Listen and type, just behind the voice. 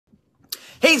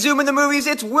Hey, Zoom in the movies,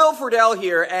 it's Will Friedle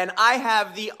here, and I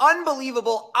have the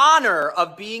unbelievable honor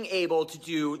of being able to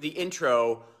do the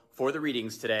intro for the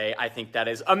readings today. I think that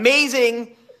is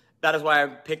amazing. That is why I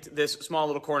picked this small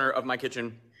little corner of my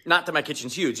kitchen. Not that my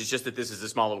kitchen's huge, it's just that this is a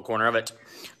small little corner of it,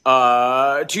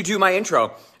 to do my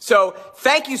intro. So,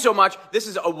 thank you so much. This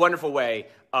is a wonderful way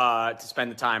to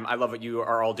spend the time. I love what you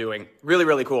are all doing. Really,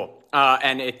 really cool.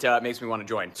 And it makes me want to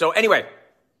join. So, anyway,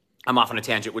 I'm off on a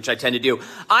tangent, which I tend to do.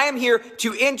 I am here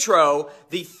to intro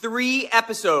the 3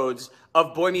 episodes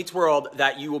of Boy Meets World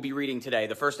that you will be reading today.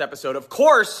 The first episode, of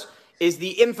course, is the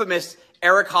infamous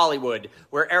Eric Hollywood,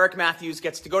 where Eric Matthews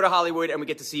gets to go to Hollywood and we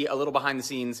get to see a little behind the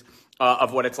scenes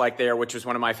of what it's like there, which was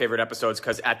one of my favorite episodes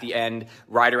because at the end,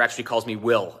 Ryder actually calls me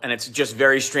Will, and it's just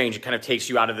very strange. It kind of takes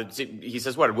you out of the... He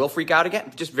says, what, did Will freak out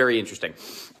again? Just very interesting.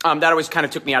 That always kind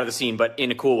of took me out of the scene, but in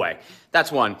a cool way.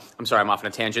 That's one. I'm sorry, I'm off on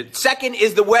a tangent. Second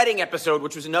is the wedding episode,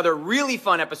 which was another really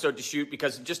fun episode to shoot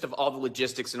because just of all the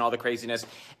logistics and all the craziness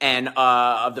and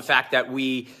of the fact that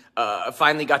we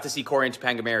finally got to see Corey and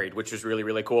Topanga married, which was really,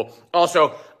 really cool.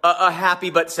 Also, a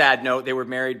happy but sad note, they were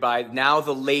married by now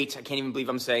the late, I can't even believe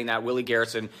I'm saying that, Willie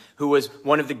Garrison, who was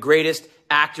one of the greatest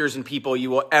actors and people you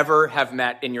will ever have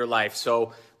met in your life.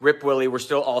 So, Rip Willie, we're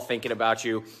still all thinking about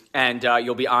you, and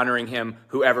you'll be honoring him,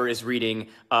 whoever is reading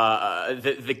I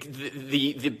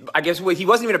guess he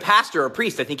wasn't even a pastor or a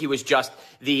priest. I think he was just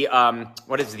the,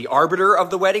 the arbiter of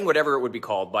the wedding, whatever it would be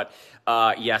called. But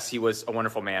yes, he was a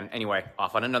wonderful man. Anyway,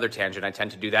 off on another tangent. I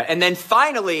tend to do that. And then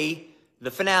finally,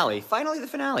 the finale is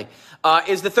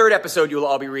the 3rd episode you will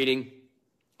all be reading.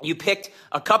 You picked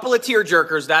a couple of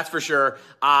tearjerkers, that's for sure.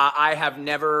 I have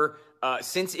never...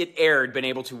 since it aired, been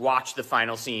able to watch the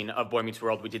final scene of Boy Meets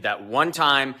World. We did that one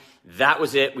time. That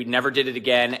was it. We never did it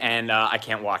again, and I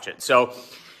can't watch it. So,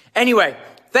 anyway,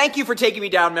 thank you for taking me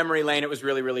down memory lane. It was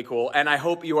really, really cool, and I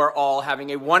hope you are all having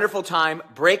a wonderful time.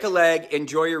 Break a leg,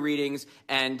 enjoy your readings,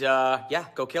 and, yeah,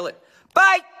 go kill it.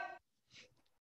 Bye!